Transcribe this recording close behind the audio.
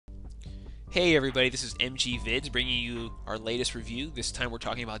Hey everybody, this is MGVIDZ bringing you our latest review. This time we're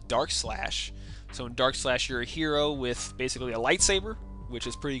talking about Dark Slash. So in Dark Slash you're a hero with basically a lightsaber, which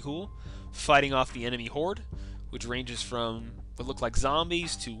is pretty cool, fighting off the enemy horde, which ranges from what look like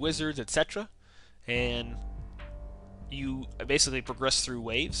zombies to wizards, etc. And you basically progress through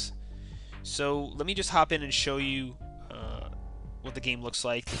waves. So let me just hop in and show you what the game looks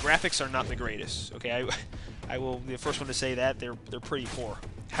like. The graphics are not the greatest, okay? I will be the first one to say that. They're pretty poor.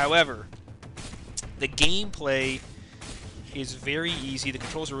 However, the gameplay is very easy. The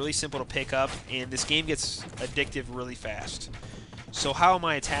controls are really simple to pick up, and this game gets addictive really fast. So how am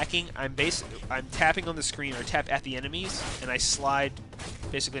I attacking? I'm tapping on the screen, or tap at the enemies, and I slide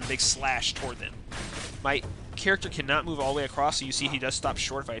basically in a big slash toward them. My character cannot move all the way across, so you see he does stop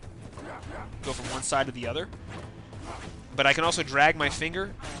short if I go from one side to the other. But I can also drag my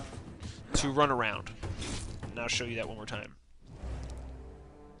finger to run around. And I'll show you that one more time.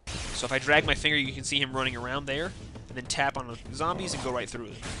 So if I drag my finger, you can see him running around there, and then tap on the zombies and go right through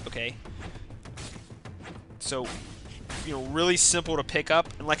it, okay? So, you know, really simple to pick up,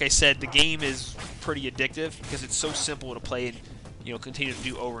 and like I said, the game is pretty addictive because it's so simple to play and, you know, continue to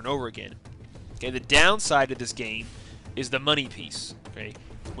do over and over again. Okay, the downside of this game is the money piece, okay?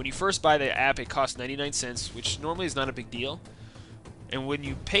 When you first buy the app, it costs 99 cents, which normally is not a big deal. And when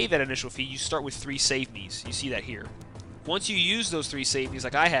you pay that initial fee, you start with 3 save me's. You see that here. Once you use those 3 save me's,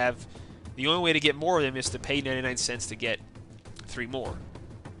 like I have, the only way to get more of them is to pay 99 cents to get 3 more.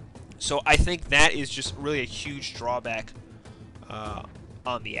 So I think that is just really a huge drawback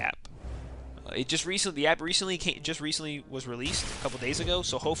on the app. The app recently was released a couple days ago,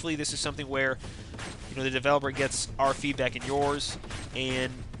 so hopefully this is something where, you know, the developer gets our feedback and yours,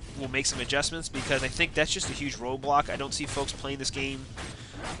 and we'll make some adjustments, because I think that's just a huge roadblock. I don't see folks playing this game,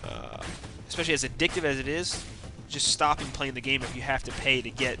 especially as addictive as it is, just stopping playing the game if you have to pay to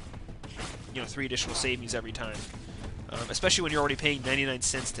get, you know, 3 additional savings every time. Especially when you're already paying 99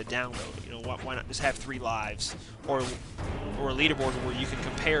 cents to download. You know, why not just have 3 lives, or a leaderboard where you can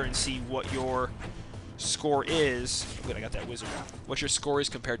compare and see what your score is. Oh, good, I got that wizard. What your score is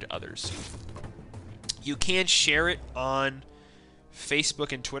compared to others. You can share it on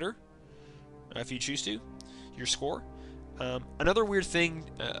Facebook and Twitter if you choose to, your score. Another weird thing,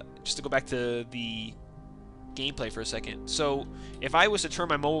 just to go back to the gameplay for a second. So if I was to turn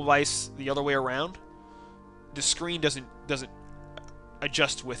my mobile device the other way around, the screen doesn't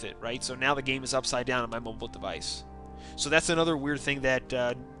adjust with it, right? So now the game is upside down on my mobile device. So that's another weird thing that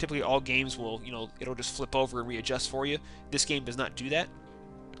typically all games will, you know, it'll just flip over and readjust for you. This game does not do that.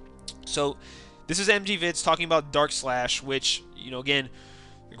 So this is MGVIDZ talking about Dark Slash, which, you know, again,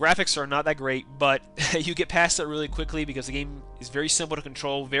 the graphics are not that great, but you get past it really quickly because the game is very simple to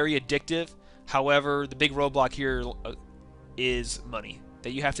control, very addictive. However, the big roadblock here is money.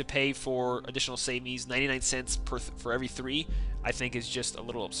 That you have to pay for additional save me's. 99 cents for every 3, I think, is just a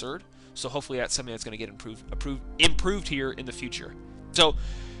little absurd. So hopefully that's something that's going to get improved here in the future. So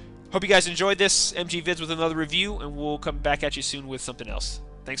hope you guys enjoyed this MGVIDZ with another review, and we'll come back at you soon with something else.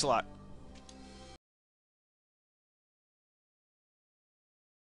 Thanks a lot.